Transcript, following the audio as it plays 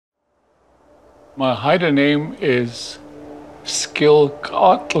My Haida name is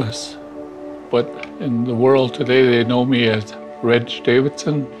kaat'lass, but in the world today they know me as Reg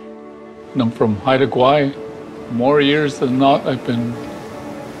Davidson, and I'm from Haida Gwaii. More years than not, I've been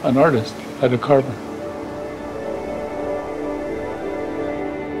an artist, Haida carver.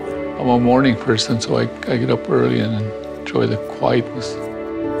 I'm a morning person, so I get up early and enjoy the quietness.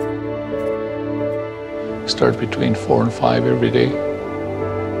 Start between 4 and 5 every day.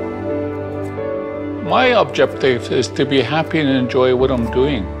 My objective is to be happy and enjoy what I'm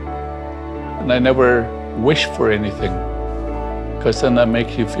doing. And I never wish for anything, because then that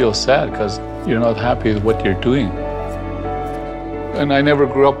makes you feel sad because you're not happy with what you're doing. And I never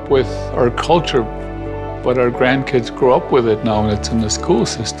grew up with our culture, but our grandkids grow up with it now, and it's in the school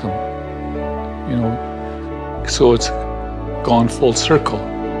system. You know, so it's gone full circle.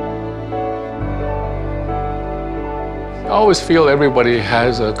 I always feel everybody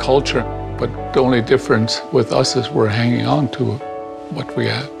has a culture, but the only difference with us is we're hanging on to what we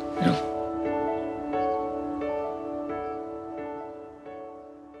have, you know.